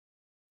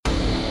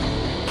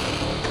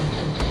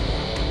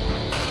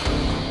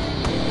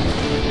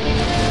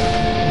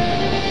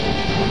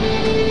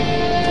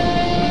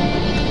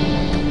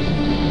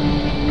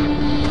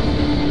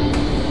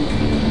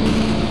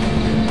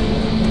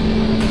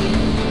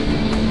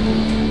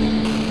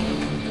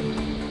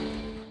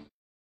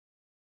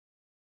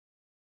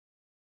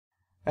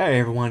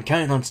Hey everyone,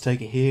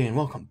 KayneHunterTaker here, and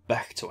welcome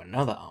back to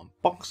another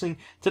unboxing.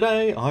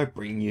 Today I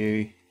bring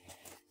you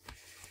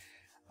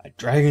a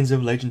Dragons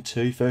of Legend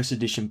 2 First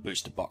Edition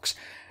booster box.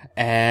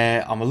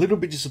 I'm a little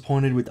bit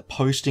disappointed with the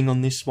posting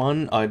on this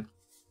one. I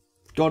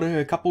got it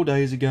a couple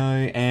days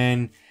ago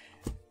and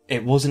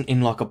it wasn't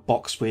in like a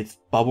box with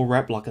bubble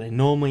wrap like they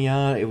normally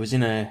are. It was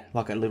in a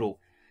little,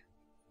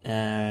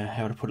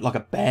 how to put it, like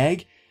a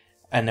bag,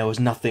 and there was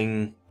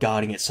nothing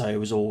guarding it, so it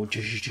was all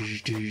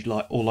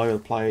like all over the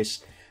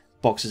place.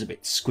 Box is a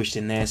bit squished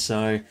in there,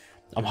 so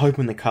I'm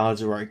hoping the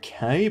cards are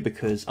okay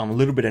because I'm a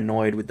little bit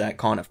annoyed with that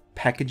kind of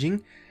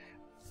packaging,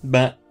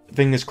 but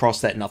fingers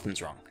crossed that nothing's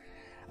wrong.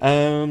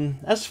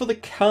 As for the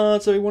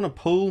cards that we want to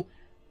pull,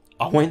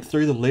 I went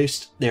through the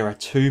list. There are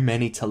too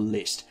many to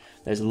list.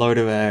 There's a load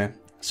of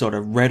sort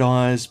of Red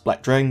Eyes,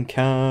 Black Dragon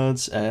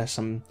cards,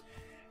 some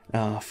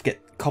I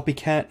forget,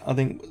 Copycat, I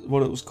think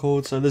what it was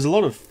called. So there's a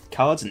lot of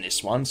cards in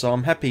this one, so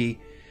I'm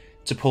happy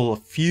to pull a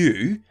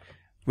few,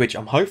 which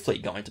I'm hopefully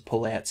going to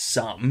pull out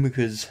some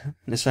because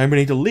there's so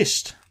many to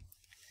list.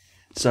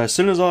 So as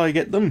soon as I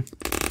get them,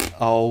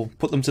 I'll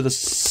put them to the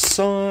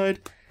side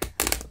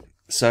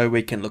so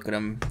we can look at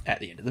them at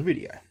the end of the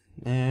video.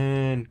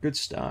 And good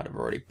start, I've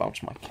already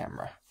bumped my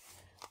camera.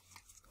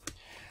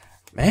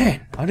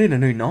 Man, I need a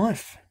new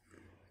knife.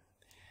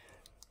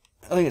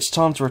 I think it's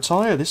time to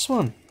retire this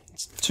one.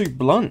 It's too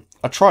blunt.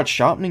 I tried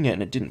sharpening it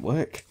and it didn't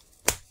work.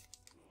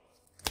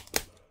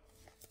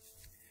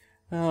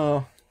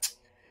 Oh.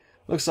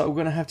 Looks like we're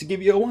going to have to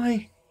give you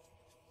away.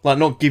 Like,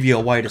 not give you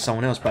away to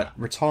someone else, but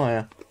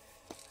retire.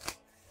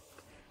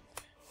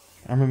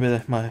 I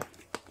remember my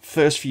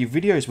first few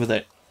videos with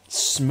it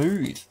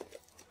smooth.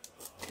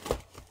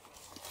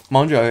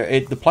 Mind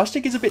you, the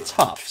plastic is a bit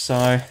tough,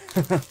 so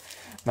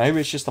maybe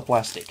it's just the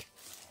plastic.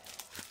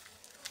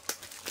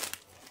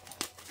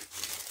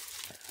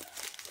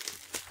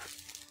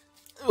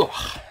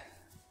 Ugh.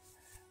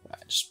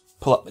 Right, just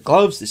pull up the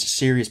gloves. This is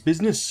serious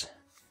business.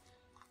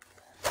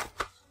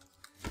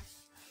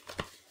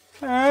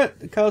 Alright,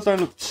 the cards don't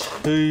look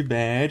too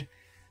bad.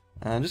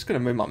 I'm just going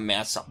to move my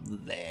mouse up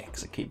there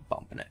because I keep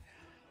bumping it.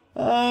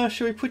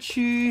 Shall we put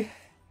you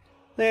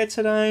there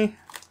today?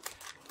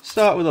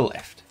 Start with the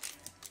left.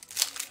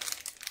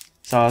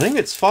 So I think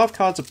it's 5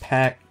 cards a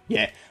pack.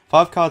 Yeah,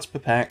 5 cards per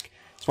pack.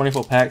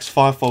 24 packs,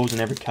 5 folds in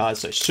every card.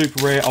 So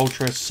super rare,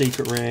 ultra,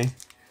 secret rare.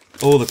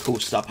 All the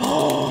cool stuff.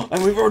 Oh,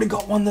 and we've already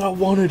got one that I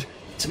wanted.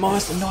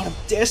 Timaeus, the Knight of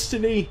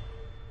Destiny.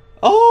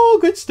 Oh,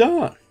 good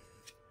start.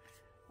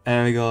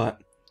 And we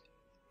got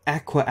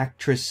Aqua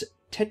Actress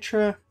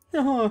Tetra.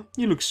 Oh,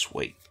 you look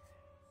sweet.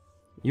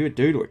 You a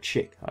dude or a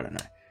chick? I don't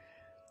know.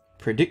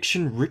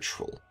 Prediction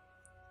Ritual.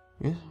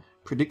 Yeah.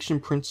 Prediction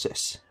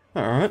Princess.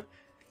 Alright.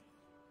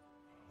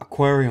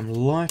 Aquarium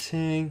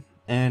Lighting.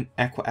 And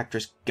Aqua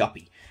Actress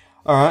Guppy.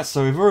 Alright,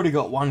 so we've already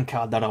got one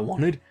card that I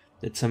wanted.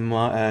 The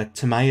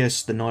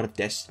Timaeus, the Knight of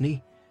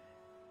Destiny.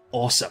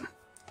 Awesome.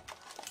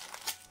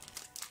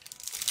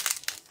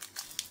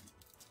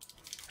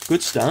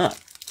 Good start.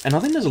 And I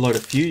think there's a load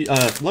of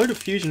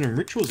fusion and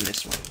rituals in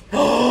this one.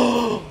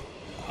 Oh,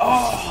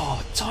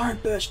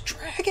 Tyrant Burst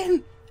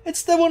Dragon!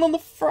 It's the one on the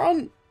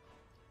front.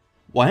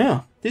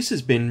 Wow, this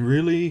has been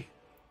really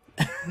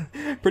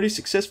pretty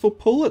successful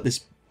pull at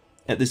this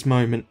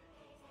moment.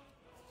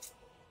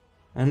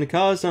 And the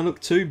cards don't look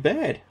too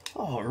bad.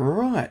 All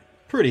right,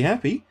 pretty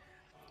happy.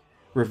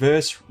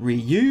 Reverse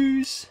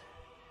Reuse,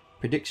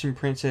 Prediction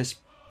Princess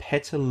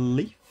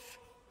Petalif,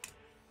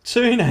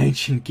 Toon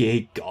Ancient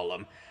Gear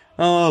Golem.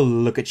 Oh,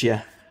 look at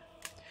you.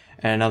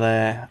 And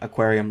another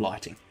Aquarium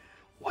Lighting.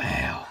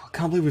 Wow, I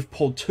can't believe we've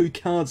pulled 2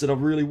 cards that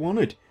I've really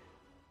wanted.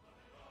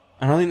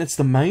 And I think that's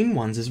the main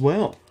ones as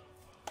well.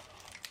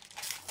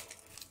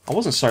 I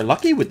wasn't so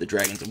lucky with the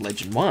Dragons of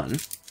Legend 1.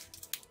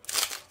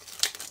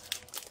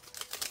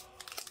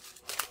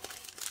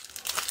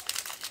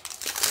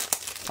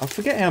 I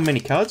forget how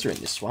many cards are in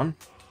this one.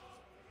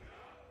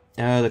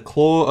 The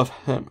Claw of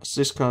Hermes.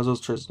 This card's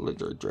also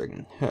Legendary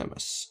Dragon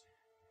Hermes.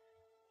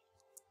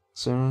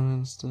 So,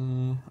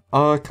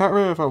 I can't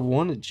remember if I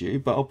wanted you,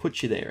 but I'll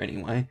put you there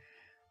anyway.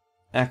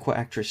 Aqua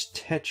Actress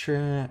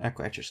Tetra,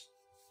 Aqua Actress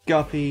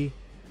Guppy,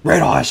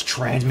 Red Eyes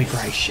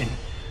Transmigration.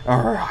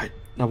 Alright,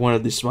 I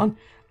wanted this one.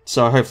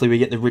 So hopefully we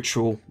get the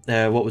ritual,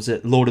 what was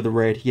it, Lord of the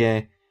Red, yeah.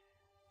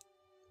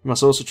 You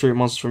must also treat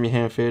monsters from your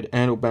hand fed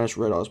and or banish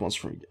Red Eyes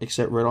monsters from you,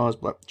 except Red Eyes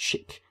Black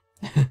Chick.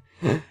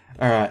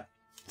 Alright,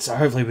 so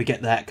hopefully we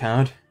get that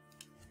card.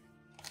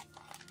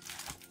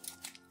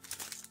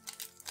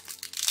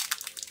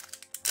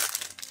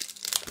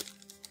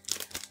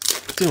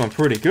 Doing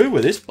pretty good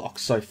with this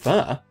box so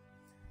far.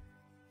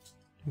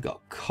 We've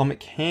got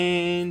Comic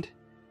Hand,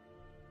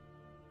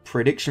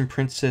 Prediction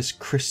Princess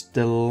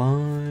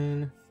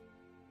Crystalline,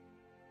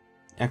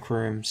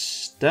 Aquarium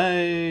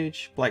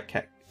Stage, Black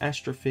Cat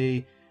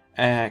Astrophy,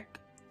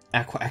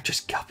 Aqua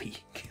Actress Guppy.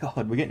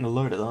 God, we're getting a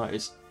load of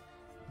those.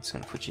 I'm just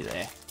going to put you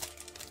there.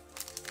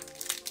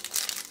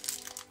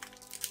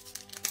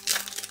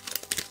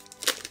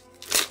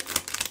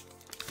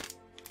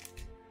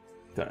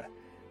 Got a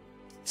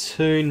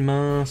Toon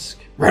Mask.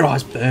 Red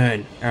Eyes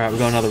Burn. Alright, we've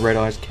got another Red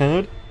Eyes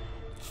card.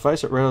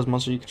 Face at Red Eyes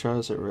monster you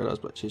control, so Red Eyes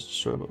Black Cheese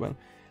destroy my button.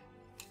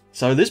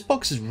 So this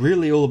box is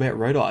really all about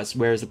Red Eyes,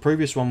 whereas the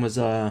previous one was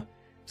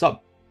it's like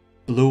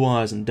Blue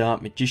Eyes and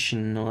Dark Magician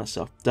and all that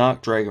stuff.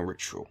 Dark Dragon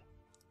Ritual.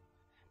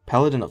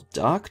 Paladin of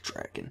Dark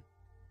Dragon.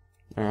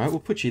 Alright, we'll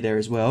put you there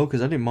as well,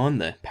 because I didn't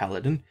mind the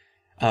Paladin.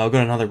 I've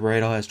got another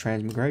Red Eyes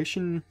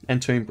Transmigration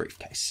and Toon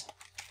Briefcase.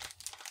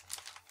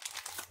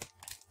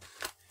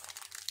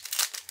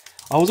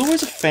 I was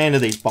always a fan of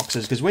these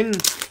boxes, because when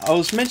I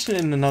was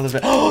mentioning in another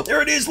video... Oh,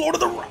 there it is, Lord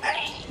of the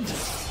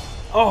Rings!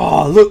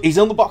 Oh, look, he's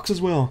on the box as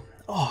well.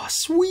 Oh,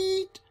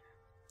 sweet!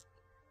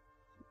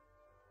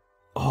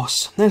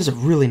 Awesome. That is a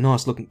really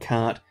nice looking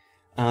card.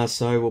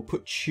 So we'll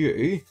put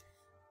you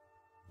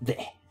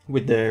there,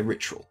 with the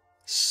Ritual.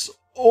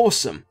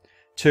 Awesome!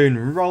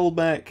 Toon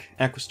Rollback,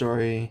 Aqua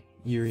Story,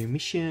 Yuri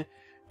Misha,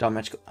 Dark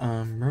Magical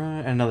Armor,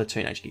 and another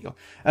Toon HQ Gold.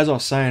 As I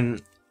was saying...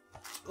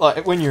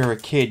 Like, when you were a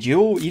kid,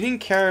 you didn't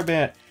care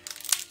about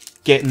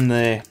getting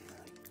the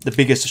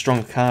biggest or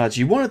stronger cards.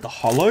 You wanted the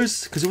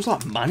holos, because it was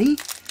like money.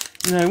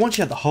 You know, once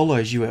you had the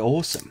holos, you were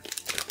awesome.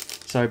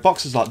 So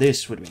boxes like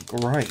this would have been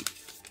great.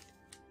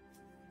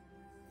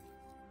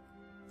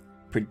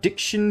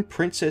 Prediction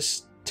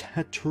Princess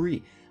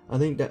Tatri. I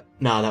think that...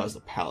 Nah, that was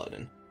the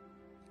Paladin.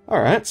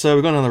 Alright, so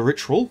we've got another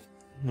Ritual.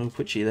 We'll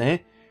put you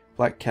there.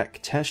 Black Cat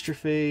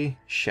Catastrophe,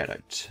 Shadow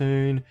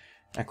Toon,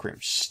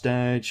 Aquarium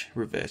Stage,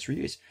 Reverse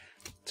Reuse.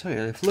 Tell you,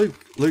 if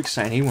Luke's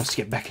saying he wants to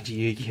get back into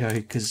Yu-Gi-Oh!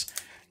 Because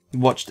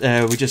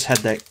we just had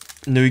that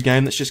new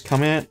game that's just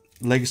come out,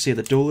 Legacy of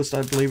the Duelist,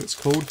 I believe it's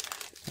called,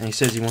 and he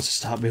says he wants to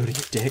start building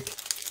a deck.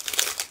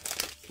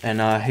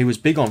 And he was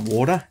big on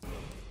water.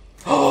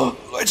 Oh,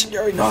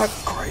 Legendary Knight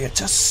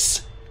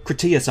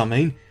Critias, I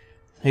mean.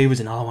 He was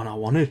another one I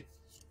wanted.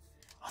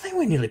 I think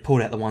we nearly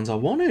pulled out the ones I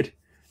wanted.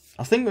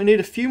 I think we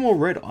need a few more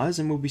Red Eyes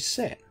and we'll be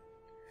set.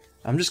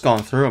 I'm just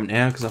going through them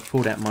now because I've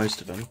pulled out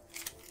most of them.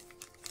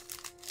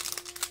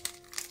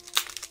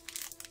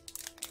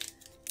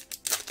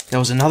 There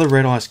was another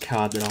Red Eyes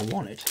card that I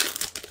wanted.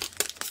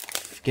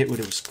 I forget what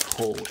it was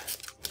called.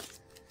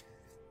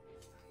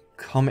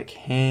 Comic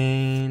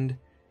Hand,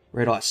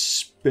 Red Eyes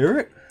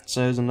Spirit.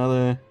 So there's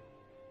another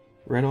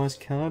Red Eyes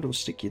card. We'll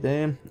stick you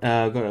there.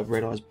 I've got a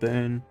Red Eyes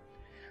Burn,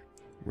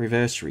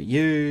 Reverse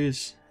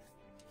Reuse,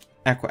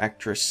 Aqua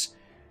Actress,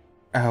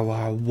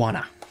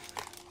 Wanna.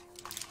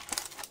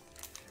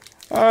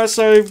 Alright,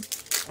 so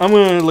I'm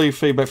going to leave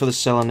feedback for the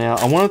seller now.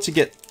 I wanted to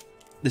get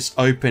this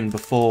open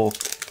before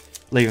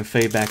leaving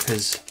feedback,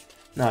 because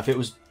if it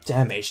was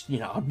damaged, you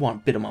know, I'd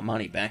want a bit of my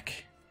money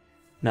back.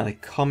 Another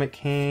Comic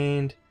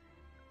Hand,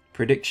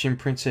 Prediction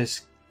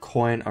Princess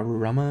Coin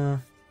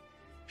Arama,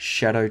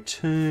 Shadow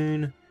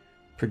Toon,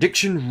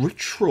 Prediction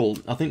Ritual.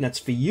 I think that's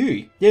for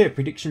you. Yeah,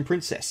 Prediction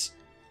Princess.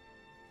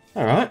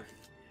 Alright.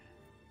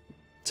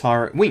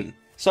 Tyrant Wing.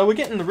 So we're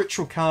getting the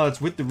Ritual cards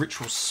with the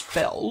Ritual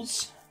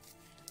spells.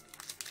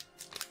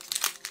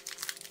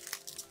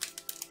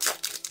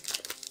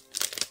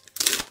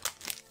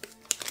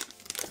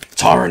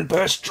 Tyrant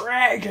Burst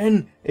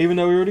Dragon! Even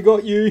though we already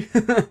got you.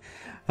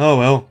 Oh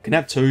well, can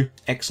have two.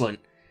 Excellent.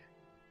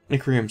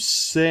 Nicorium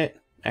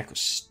Set, Aqua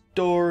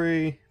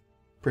Story,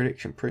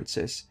 Prediction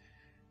Princess,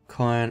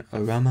 Kayne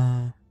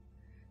Orama,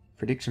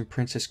 Prediction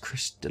Princess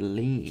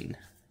Crystalline.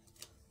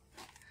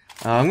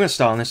 I'm going to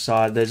start on this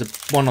side. There's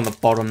one on the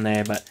bottom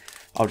there, but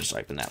I'll just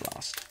open that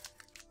last.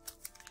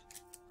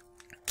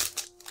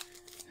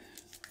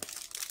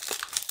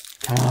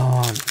 Come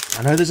on.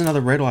 I know there's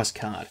another Red Eyes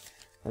card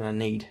that I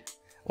need.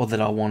 Or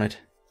that I wanted.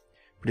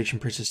 Prediction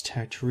Princess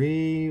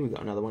Territory. We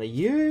got another one of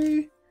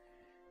you.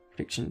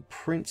 Prediction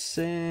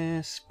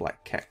Princess.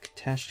 Black Cat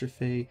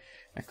Catastrophe.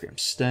 Aquarium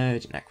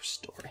Stage. And Aqua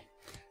Story.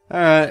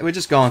 Alright, we're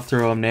just going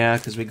through them now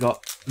because we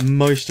got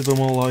most of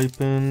them all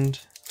opened.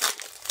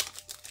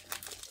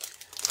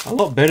 A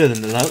lot better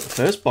than the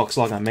first box,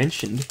 like I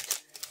mentioned.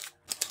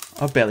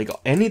 I barely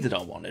got any that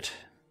I wanted.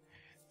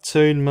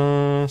 Toon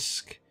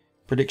Mask.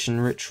 Prediction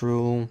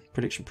Ritual.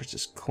 Prediction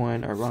Princess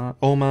Coin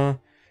Orma.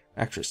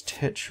 Actress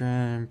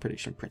Tetra,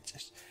 Prediction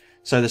Princess.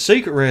 So the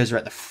secret rares are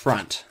at the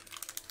front.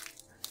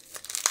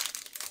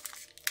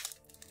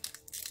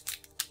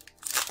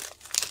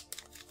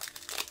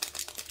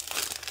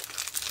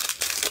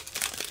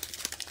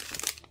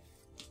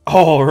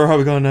 Oh, right,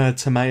 we're going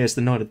Timaeus,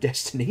 the Knight of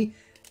Destiny.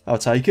 I'll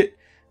take it.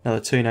 Another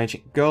Toon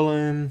Ancient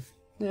Golem.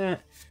 Nah.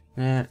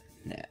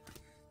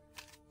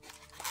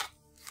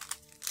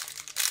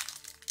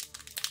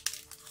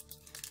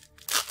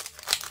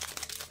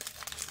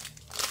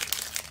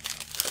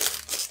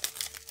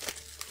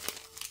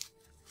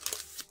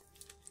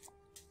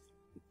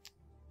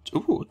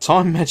 Ooh,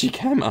 Time Magic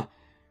Hammer.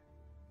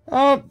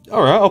 Alright,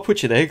 I'll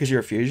put you there because you're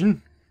a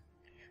fusion.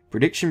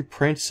 Prediction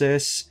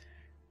Princess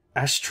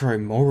Astro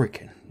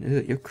Morican.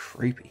 Ew, you're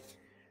creepy.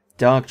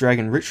 Dark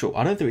Dragon Ritual.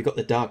 I don't think we got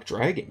the Dark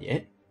Dragon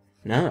yet.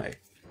 No.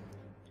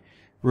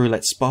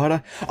 Roulette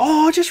Spider.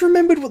 Oh, I just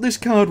remembered what this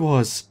card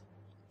was.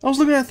 I was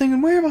looking at it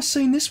thinking, where have I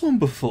seen this one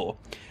before?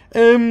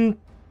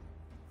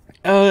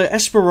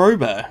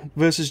 Esperoba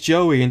versus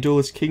Joey in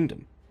Duelist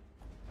Kingdom.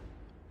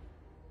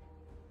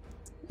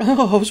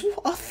 Oh,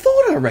 I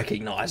thought I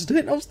recognised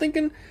it. I was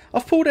thinking,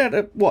 I've pulled out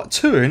a, what,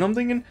 2, and I'm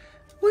thinking,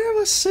 where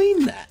have I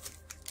seen that?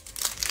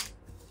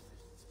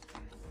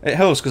 It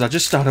helps because I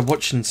just started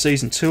watching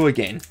Season 2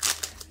 again,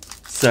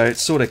 so it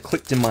sort of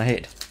clicked in my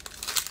head.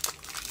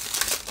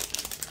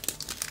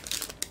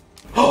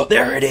 Oh,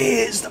 there it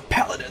is! The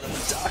Paladin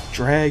of the Dark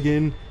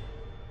Dragon!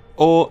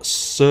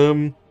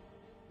 Awesome!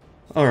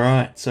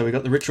 Alright, so we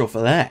got the ritual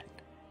for that.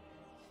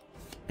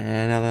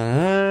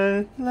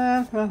 And la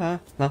la la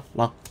la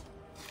la.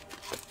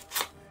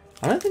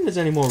 I don't think there's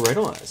any more red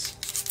eyes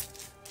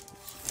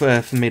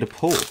for me to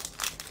pull.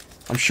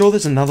 I'm sure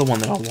there's another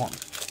one that I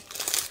want.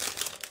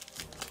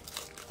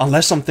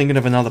 Unless I'm thinking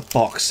of another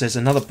box. There's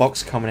another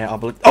box coming out, I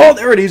believe. Oh,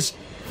 there it is!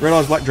 Red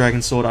Eyes Black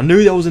Dragon Sword. I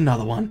knew there was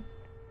another one.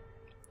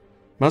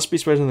 Must be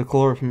spreading the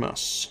claw of a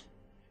mouse.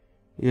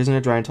 Using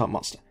a dragon type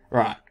monster.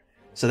 Right.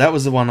 So that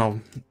was the one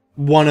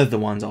of the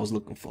ones I was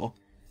looking for.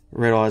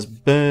 Red Eyes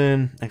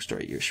Burn,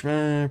 Extra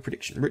Yushma,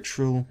 Prediction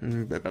Ritual,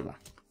 and blah blah blah.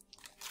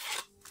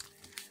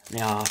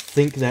 Now, I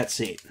think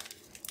that's it.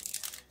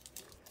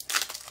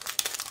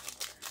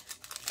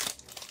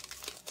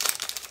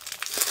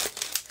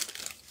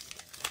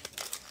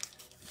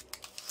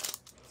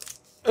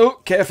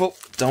 Oh, careful.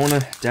 Don't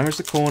want to damage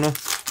the corner.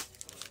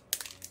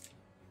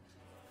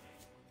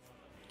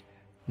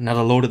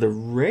 Another Lord of the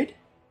Red?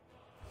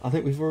 I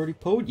think we've already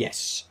pulled.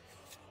 Yes.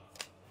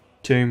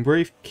 Tomb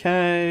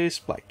Briefcase,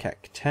 Black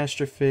Cat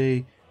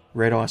Catastrophe,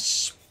 Red Eye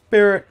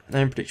Spirit,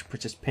 and Prediction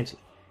Princess Pentally.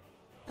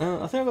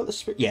 I think I got the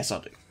Spirit. Yes, I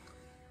do.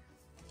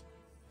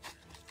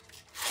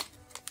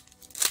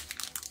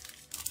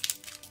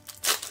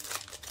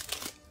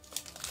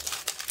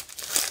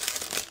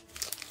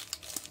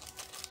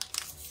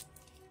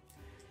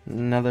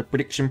 Another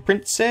Prediction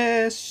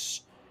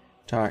Princess.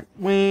 Tyrant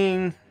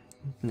Wing.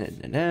 Nah,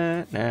 nah,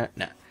 nah, nah,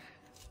 nah.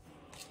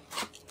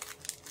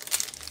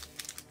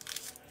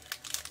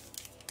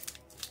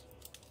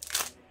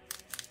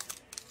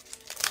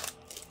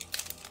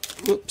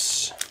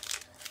 Whoops.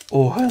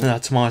 Oh,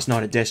 that's Tomorrow's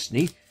Knight of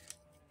Destiny.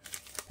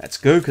 That's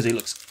good because he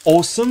looks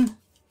awesome.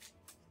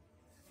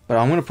 But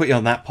I'm going to put you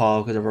on that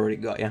pile because I've already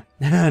got you.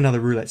 Another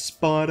Roulette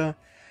Spider.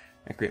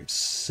 A Grim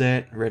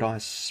Set. Red Eye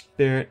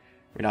Spirit.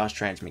 Red Eyes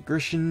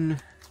Transmigration.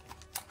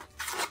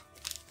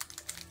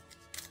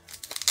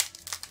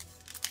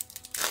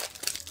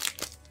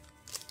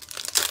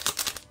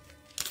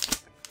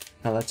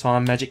 Another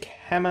Time Magic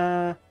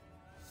Hammer.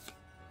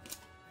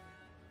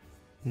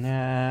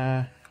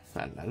 Nah.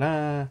 La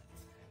la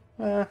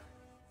la.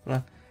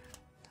 La.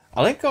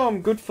 I think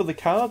I'm good for the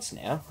cards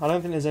now. I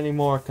don't think there's any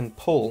more I can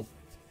pull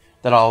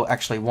that I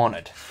actually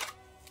wanted.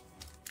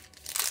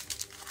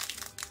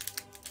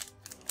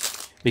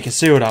 You can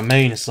see what I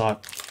mean. It's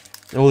like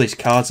all these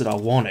cards that I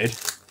wanted,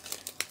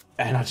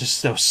 and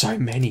there were so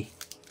many.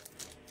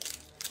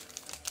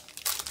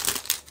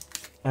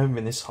 I haven't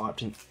been this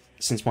hyped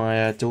since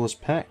my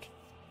Duelist pack.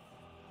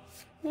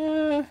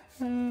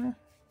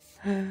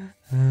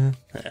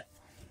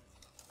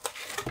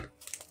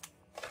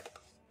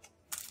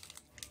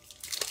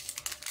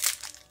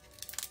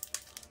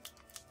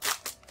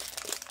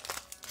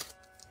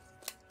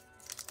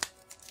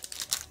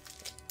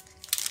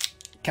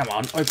 Come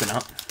on, open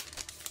up.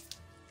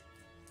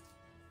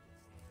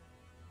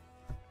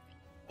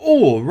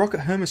 Oh,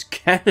 Rocket Hermes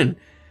Cannon.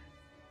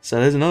 So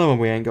there's another one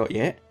we ain't got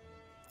yet.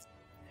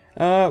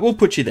 We'll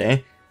put you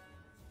there.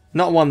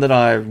 Not one that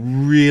I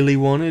really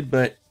wanted,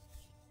 but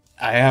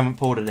I haven't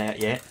pulled it out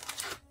yet.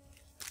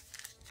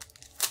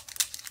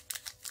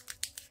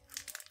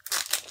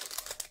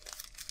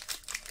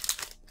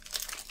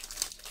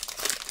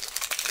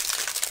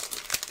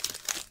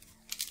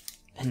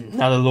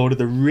 Another Lord of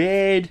the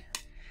Red.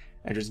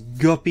 Address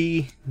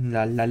Guppy.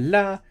 La la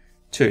la.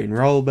 Toon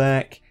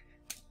Rollback.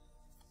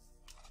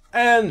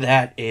 And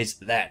that is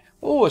that.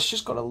 Oh, it's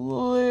just got a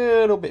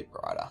little bit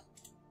brighter.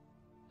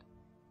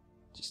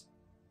 Just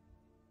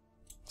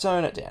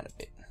tone it down a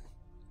bit.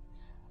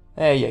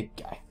 There you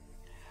go.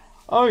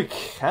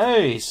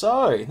 Okay,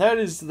 so that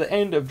is the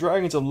end of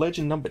Dragons of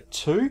Legend number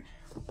 2.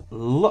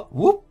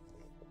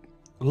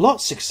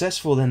 Lot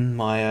successful than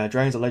my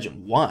Dragons of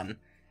Legend 1.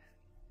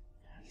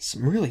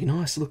 Some really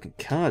nice looking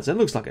cards. That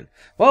looks like a...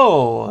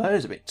 Whoa, that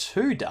is a bit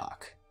too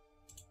dark.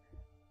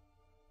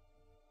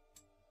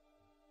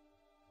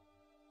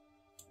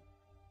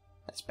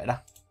 That's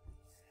better.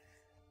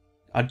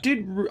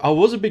 I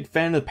was a big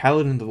fan of the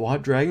Paladin and the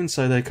White Dragon,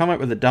 so they come up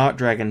with the Dark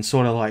Dragon,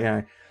 sort of like, you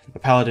know, the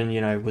Paladin, you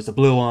know, was the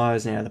blue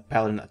eyes, now the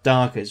Paladin the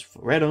Dark is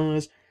for red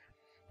eyes.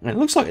 And it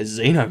looks like a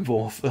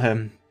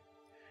Xenomorph.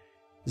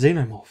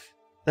 Xenomorph.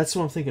 That's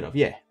what I'm thinking of,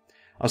 yeah.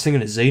 I was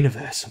thinking of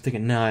Xenoverse. I'm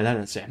thinking, no, that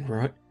doesn't sound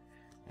right.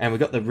 And we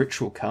got the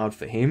ritual card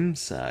for him,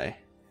 so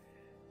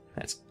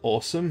that's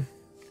awesome.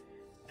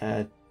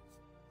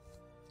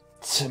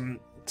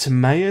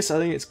 Timaeus, I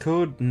think it's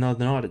called, the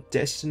Knight of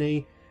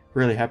Destiny.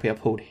 Really happy I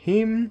pulled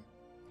him.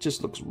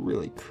 Just looks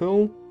really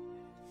cool.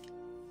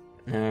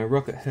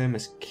 Rocket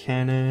Hermes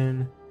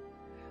Cannon.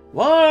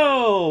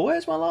 Whoa!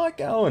 Where's my light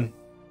going?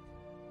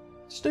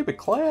 Stupid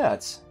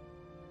clouds.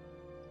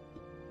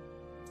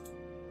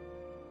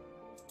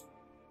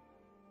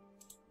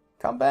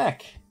 Come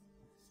back.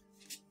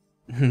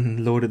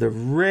 Lord of the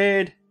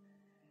Red.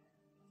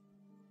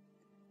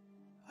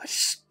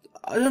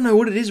 I don't know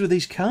what it is with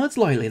these cards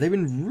lately. They've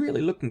been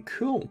really looking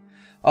cool.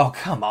 Oh,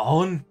 come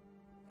on.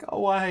 Go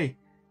away.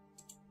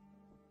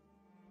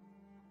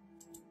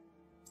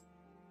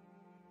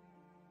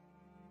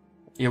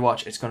 You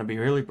watch, it's going to be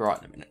really bright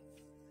in a minute.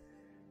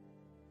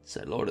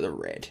 So, Lord of the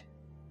Red.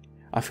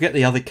 I forget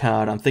the other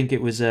card. I think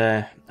it was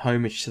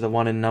homage to the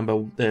one in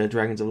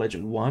Dragons of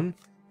Legend 1.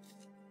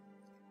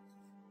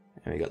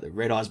 And we got the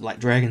Red Eyes Black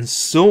Dragon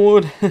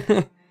sword.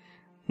 An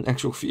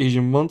actual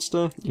fusion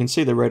monster. You can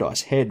see the Red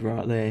Eyes head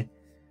right there.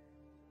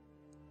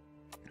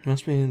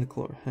 Must be in the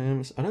Claw of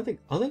Hermes. I think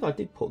I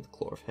did pull the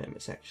Claw of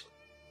Hermes actually.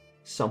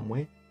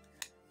 Somewhere.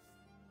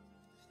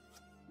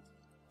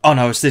 Oh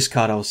no, it's this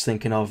card I was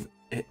thinking of.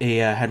 He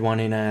had one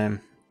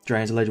in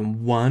Dragons of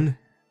Legend 1.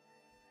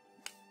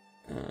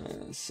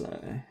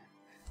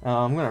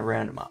 I'm going to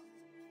round them up.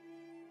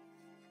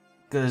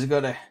 Because I've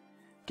got to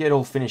get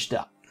all finished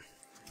up.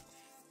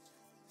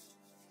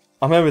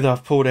 I remember that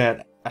I've pulled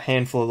out a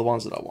handful of the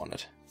ones that I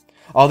wanted.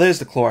 Oh, there's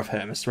the Claw of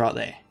Hermes right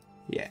there.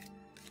 Yeah.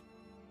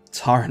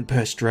 Tyrant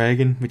Burst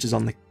Dragon, which is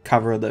on the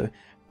cover of the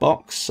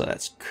box, so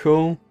that's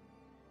cool.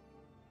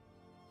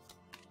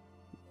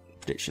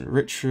 Prediction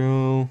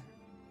Ritual.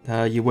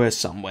 You were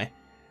somewhere.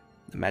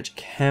 The Magic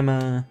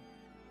Hammer.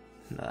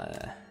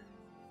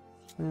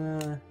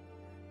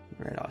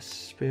 Red Eye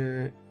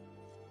Spirit.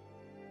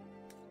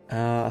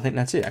 I think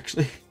that's it,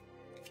 actually.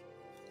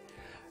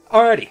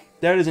 Alrighty,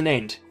 that is an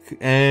end.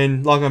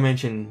 And like I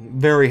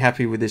mentioned, very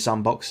happy with this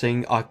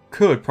unboxing. I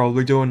could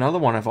probably do another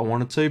one if I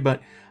wanted to,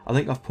 but I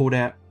think I've pulled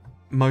out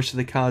most of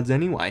the cards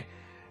anyway.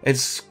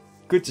 It's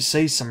good to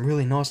see some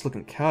really nice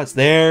looking cards.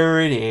 There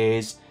it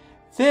is.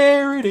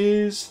 There it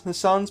is. The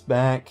sun's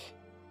back.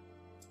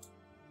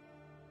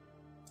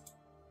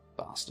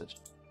 Bastard.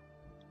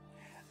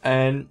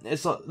 And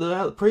it's like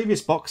the previous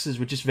boxes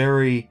were just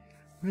very,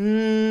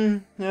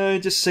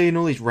 just seeing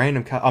all these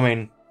random cards. I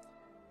mean,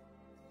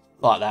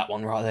 like that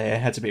one right there.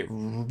 It had to be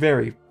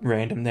very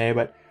random there,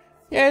 but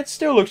yeah, it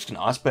still looks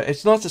nice. But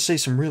it's nice to see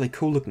some really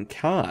cool looking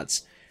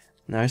cards.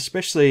 You know,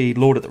 especially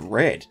Lord of the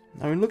Red.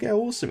 I mean, look how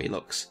awesome he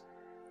looks.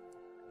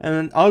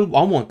 And I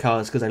want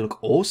cards because they look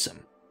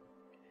awesome.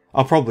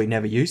 I'll probably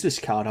never use this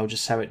card. I'll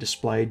just have it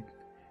displayed,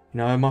 you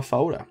know, in my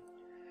folder.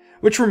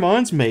 Which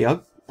reminds me, I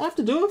have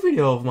to do a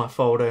video of my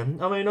folder.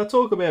 I mean, I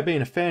talk about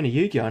being a fan of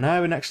Yu-Gi-Oh! And I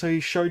haven't actually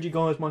showed you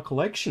guys my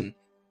collection.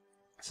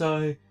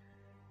 So,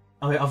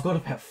 I mean, I've got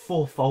about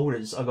 4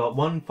 folders. I've got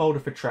one folder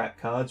for trap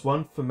cards,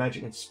 one for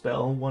magic and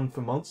spell, one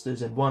for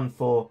monsters, and one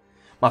for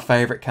my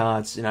favourite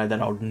cards, you know,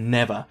 that I'll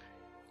never,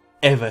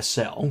 ever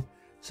sell.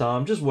 So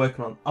I'm just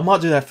working on... I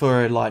might do that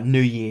for, like,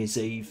 New Year's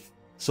Eve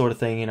sort of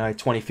thing, you know,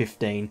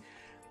 2015.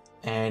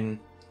 And,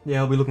 yeah,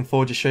 I'll be looking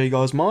forward to show you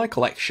guys my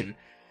collection.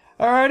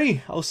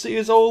 Alrighty, I'll see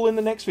you all in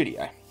the next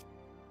video.